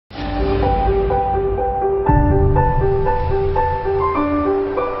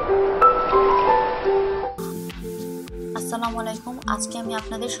আজকে আমি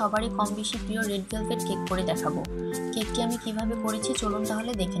আপনাদের সবারই কম বেশি প্রিয় রেড ভেলভেট কেক করে দেখাবো। কেকটি আমি কিভাবে করেছি চলুন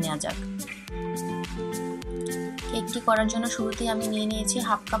তাহলে দেখে নেওয়া যাক। কেকটি করার জন্য শুরুতেই আমি নিয়ে নিয়েছি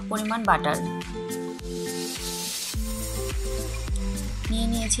হাফ কাপ পরিমাণ বাটার, নিয়ে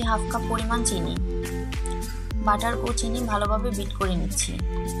নিয়েছি হাফ কাপ পরিমাণ চিনি। বাটার ও চিনি ভালোভাবে বিট করে নিচ্ছি।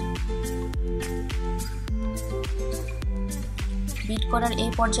 বিট করার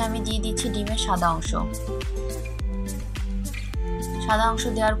এই পর্যায়ে আমি দিয়ে দিচ্ছি ডিমের সাদা অংশ। সাদা অংশ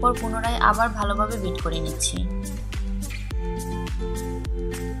দেওয়ার পর পুনরায় আবার ভালোভাবে বিট করে নিচ্ছি।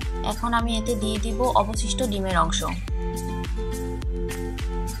 এখন আমি এতে দিয়ে দিব অবশিষ্ট ডিমের অংশ।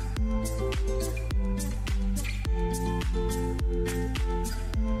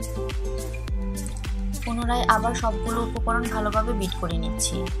 পুনরায় আবার সবগুলো উপকরণ ভালোভাবে বিট করে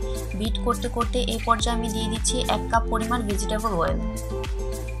নিচ্ছি। বিট করতে করতে এই পর্যায়ে আমি দিয়ে দিচ্ছি 1 কাপ পরিমাণ vegetable oil.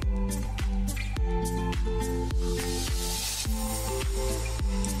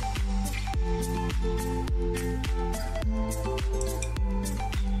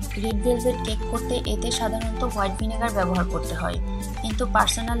 Red velvet cake করতে এতে সাধারণত হোয়াইট ভিনেগার ব্যবহার করতে হয়, কিন্তু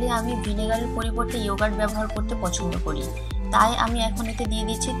পার্সোনালি আমি ভিনেগারের পরিবর্তে ইয়োগার্ট ব্যবহার করতে পছন্দ করি, তাই আমি এখন এতে দিয়ে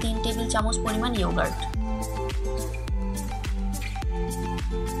দিচ্ছি 3 টেবিল চামচ পরিমাণ ইয়োগার্ট।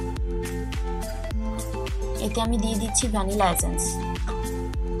 এতে আমি দিয়ে দিচ্ছি ভ্যানিলা এসেন্স,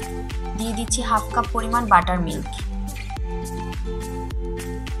 দিয়ে দিচ্ছি হাফ কাপ পরিমাণ বাটার মিল্ক।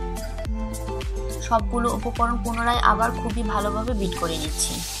 সবগুলো উপকরণ পুনরায় আবার খুবই ভালোভাবে বিট করে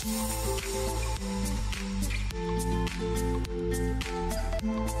নিচ্ছি।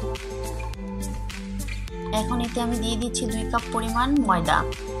 এখন এতে আমি দিয়ে দিচ্ছি 2 কাপ পরিমাণ ময়দা।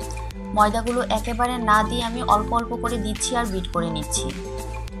 ময়দাগুলো একেবারে না দিয়ে আমি অল্প অল্প করে দিচ্ছি আর বিট করে নিচ্ছি।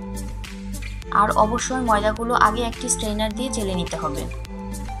 আর অবশ্যই ময়দাগুলো আগে একটি স্ট্রেনার দিয়ে চেলে নিতে হবে।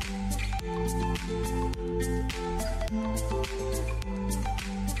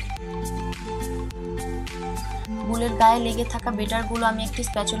 বুলের গায়ে লেগে থাকা বেটারগুলো আমি একটি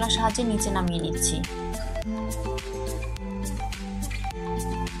স্প্যাচুলার সাহায্যে নিচে নামিয়ে নিচ্ছি।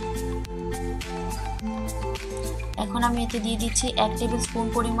 এখন আমি এতে দিয়ে দিচ্ছি 1 টেবিল স্পুন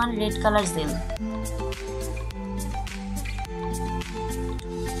পরিমাণ রেড কালার জেল।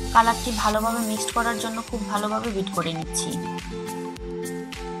 কালারটি ভালোভাবে মিক্সড করার জন্য খুব ভালোভাবে বিট করে নিচ্ছি।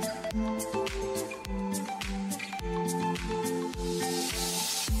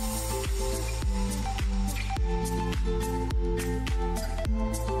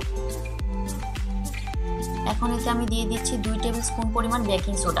 এখন এতে আমি দিয়ে দিচ্ছি 2 টেবিল স্পুন পরিমাণ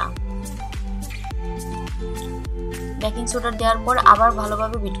বেকিং সোডা। বেকিং সোডা দেওয়ার পর আবার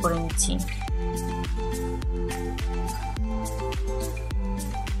ভালোভাবে বিট করে নিচ্ছি।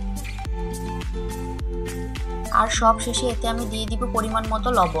 আর সব শেষে এতে আমি দিয়ে দিব পরিমাণ মতো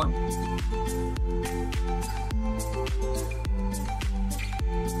লবণ।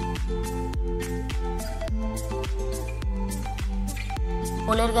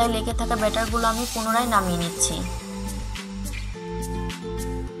 বোলের গায়ে লেগে থাকা ব্যাটারগুলো আমি পুনরায় নামিয়ে নিচ্ছি।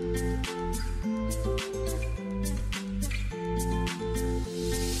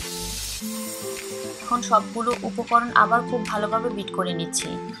 এখন সবগুলো উপকরণ আবার খুব ভালোভাবে বিট করে নিচ্ছি।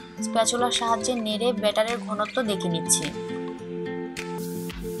 স্প্যাচুলার সাহায্যে নেড়ে ব্যাটারের ঘনত্ব দেখে নিচ্ছি।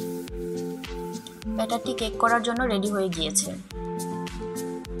 ব্যাটারটি কেক করার জন্য রেডি হয়ে গিয়েছে।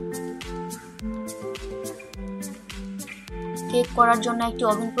 কেক করার জন্য একটি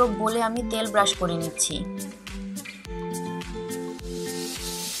ওভেন প্রোব বলে আমি তেল ব্রাশ করে নিচ্ছি।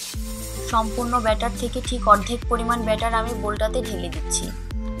 সম্পূর্ণ ব্যাটার থেকে ঠিক অর্ধেক পরিমাণ ব্যাটার আমি বোলটাতে ঢেলে দিচ্ছি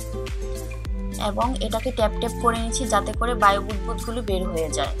এবং এটাকে ট্যাপ ট্যাপ করে নিচ্ছি যাতে করে বায়ু বুদবুদগুলো বের হয়ে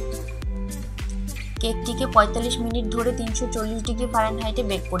যায়। কেকটিকে 45 মিনিট ধরে 340 ডিগ্রি ফারেনহাইটে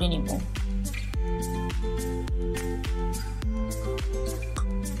বেক করে নিব।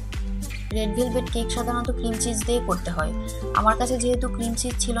 রেড ভেলভেট কেক সাধারণত ক্রিম চিজ দিয়ে করতে হয়। আমার কাছে যেহেতু ক্রিম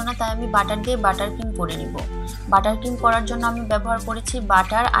চিজ ছিল না, তাই আমি বাটার দিয়ে বাটার ক্রিম করে নিব। বাটার ক্রিম করার জন্য আমি ব্যবহার করেছি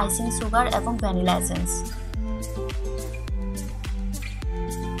বাটার, আইসিং সুগার এবং ভ্যানিলা এসেন্স।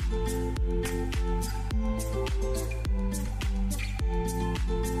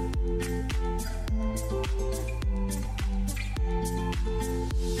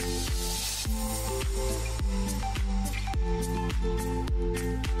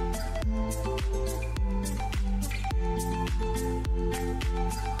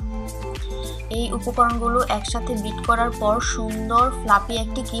 এই উপকরণগুলো একসাথে বিট করার পর সুন্দর ফ্লাফি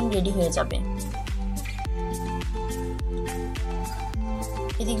একটি ক্রিম রেডি হয়ে যাবে।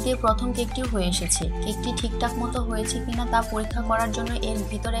 এদিক দিয়ে প্রথম কেকটিও হয়ে এসেছে। কেকটি ঠিকঠাক মতো হয়েছে কিনা তা পরীক্ষা করার জন্য এর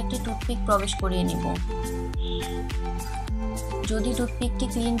ভিতরে একটি টুথপিক প্রবেশ করিয়ে নিব। যদি টুথপিকটি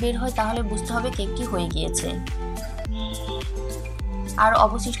ক্লিন বের হয় তাহলে বুঝতে হবে কেকটি হয়ে গিয়েছে। আর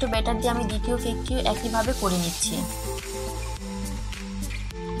অবশিষ্ট ব্যাটার দিয়ে আমি দ্বিতীয় কেকটিও একইভাবে করে নিচ্ছি।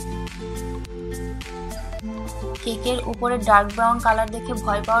 কেকের উপরে ডার্ক ব্রাউন কালার দেখে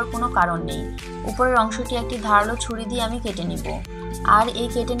ভয় পাওয়ার কোনো কারণ নেই। উপরের অংশটি একটি ধারালো ছুরি দিয়ে আমি কেটে নিব। আর এই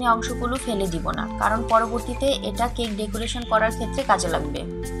কেটে নেওয়া অংশগুলো ফেলে দিব না, কারণ পরবর্তীতে এটা কেক ডেকোরেশন করার ক্ষেত্রে কাজে লাগবে।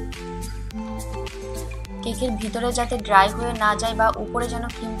 কেকের ভিতরে যাতে ড্রাই হয়ে না যায় বা উপরে যেন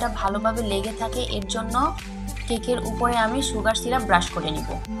ক্রিমটা ভালোভাবে লেগে থাকে, এর জন্য কেকের উপরে আমি সুগার সিরাপ ব্রাশ করে নিব।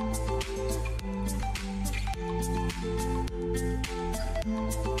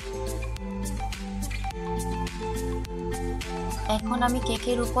 এখন আমি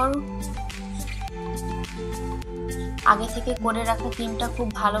কেকের উপর আগে থেকে করে রাখা ক্রিমটা খুব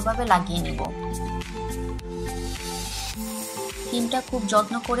ভালোভাবে লাগিয়ে নিব। ক্রিমটা খুব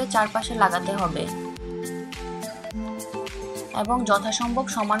যত্ন করে চারপাশে লাগাতে হবে এবং যথাসম্ভব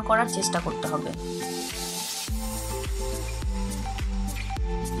সমান করার চেষ্টা করতে হবে।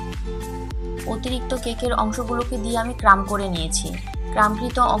 অতিরিক্ত কেকের অংশগুলোকে দিয়ে আমি ক্রাম করে নিয়েছি।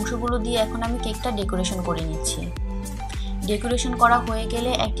 ক্রামকৃত অংশগুলো দিয়ে এখন আমি কেকটা ডেকোরেশন করে নিচ্ছি। ডেকোরেশন করা হয়ে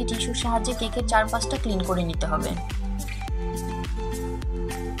গেলে একটি টিস্যুর সাহায্যে কেকের চারপাশটা ক্লিন করে নিতে হবে।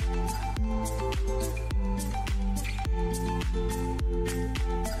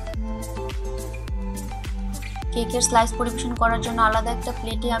 কেকের স্লাইস পরিবেশন করার জন্য আলাদা একটা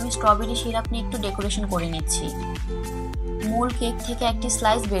প্লেটে আমি স্ট্রবেরি সিরাপ নিয়ে একটু ডেকোরেশন করে নিচ্ছি। মূল কেক থেকে একটি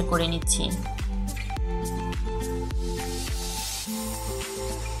স্লাইস বের করে নিচ্ছি।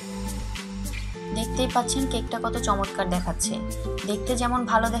 দেখতেই পাচ্ছেন কেকটা কত চমৎকার দেখাচ্ছে। দেখতে যেমন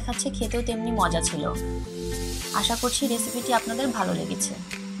ভালো দেখাচ্ছে, খেতেও তেমনি মজা ছিল। আশা করছি রেসিপিটি আপনাদের ভালো লেগেছে।